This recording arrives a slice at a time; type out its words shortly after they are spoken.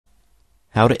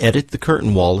how to edit the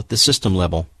curtain wall at the system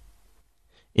level.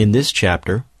 In this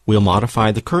chapter, we'll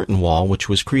modify the curtain wall which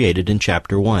was created in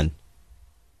Chapter 1.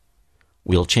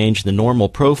 We'll change the normal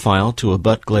profile to a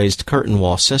butt-glazed curtain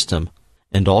wall system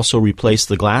and also replace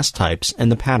the glass types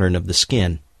and the pattern of the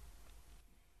skin.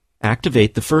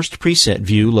 Activate the first preset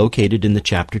view located in the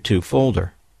Chapter 2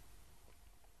 folder.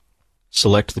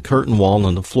 Select the curtain wall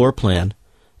on the floor plan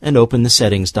and open the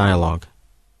Settings dialog.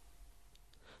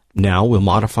 Now we'll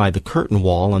modify the curtain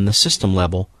wall on the system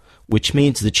level, which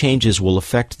means the changes will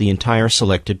affect the entire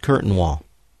selected curtain wall.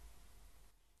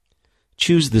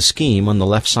 Choose the scheme on the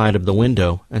left side of the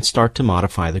window and start to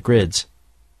modify the grids.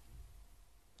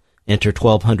 Enter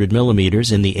 1200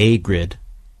 mm in the A grid.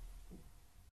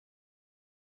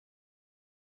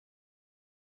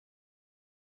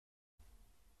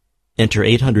 Enter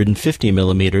 850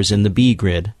 mm in the B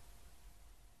grid.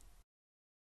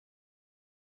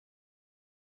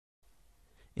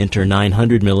 Enter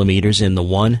 900 mm in the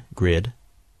 1 grid,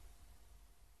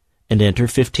 and enter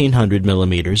 1500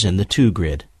 mm in the 2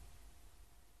 grid.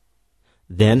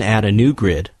 Then add a new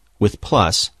grid with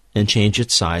plus and change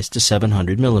its size to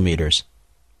 700 mm.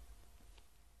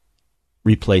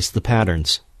 Replace the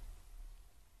patterns.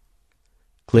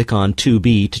 Click on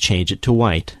 2B to change it to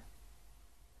white.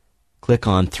 Click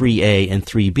on 3A and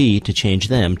 3B to change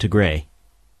them to gray.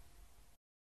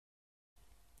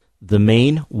 The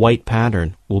main white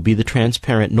pattern will be the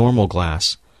transparent normal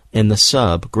glass, and the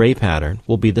sub-gray pattern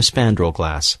will be the spandrel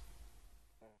glass.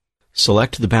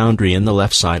 Select the boundary in the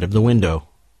left side of the window.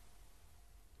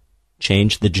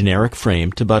 Change the generic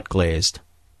frame to butt-glazed.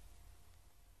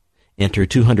 Enter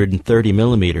 230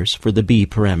 mm for the B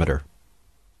parameter.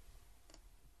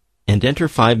 And enter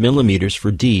 5 mm for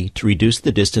D to reduce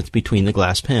the distance between the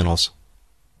glass panels.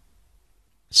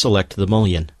 Select the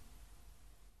mullion.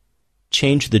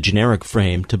 Change the generic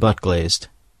frame to butt-glazed.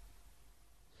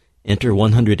 Enter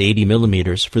 180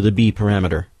 mm for the B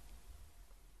parameter.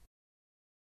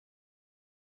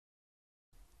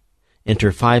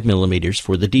 Enter 5 mm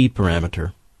for the D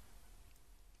parameter.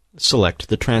 Select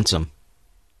the transom.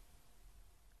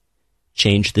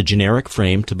 Change the generic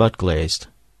frame to butt-glazed.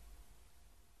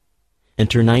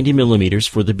 Enter 90 mm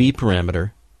for the B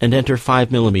parameter and enter 5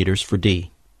 mm for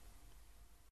D.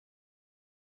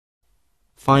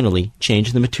 Finally,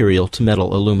 change the material to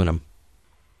metal aluminum.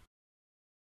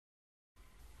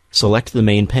 Select the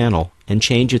main panel and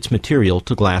change its material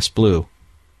to glass blue.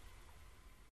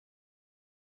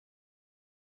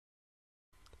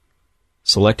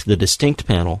 Select the distinct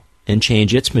panel and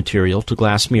change its material to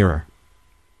glass mirror.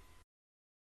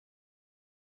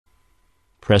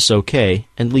 Press OK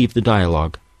and leave the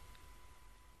dialog.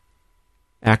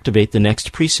 Activate the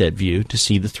next preset view to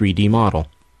see the 3D model.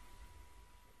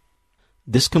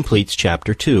 This completes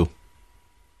Chapter 2.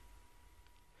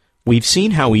 We've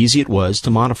seen how easy it was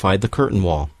to modify the curtain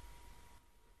wall.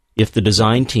 If the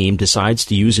design team decides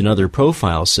to use another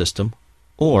profile system,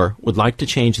 or would like to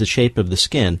change the shape of the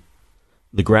skin,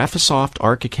 the Graphisoft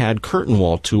ArchiCAD curtain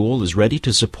wall tool is ready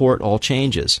to support all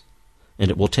changes, and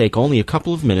it will take only a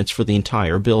couple of minutes for the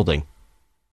entire building.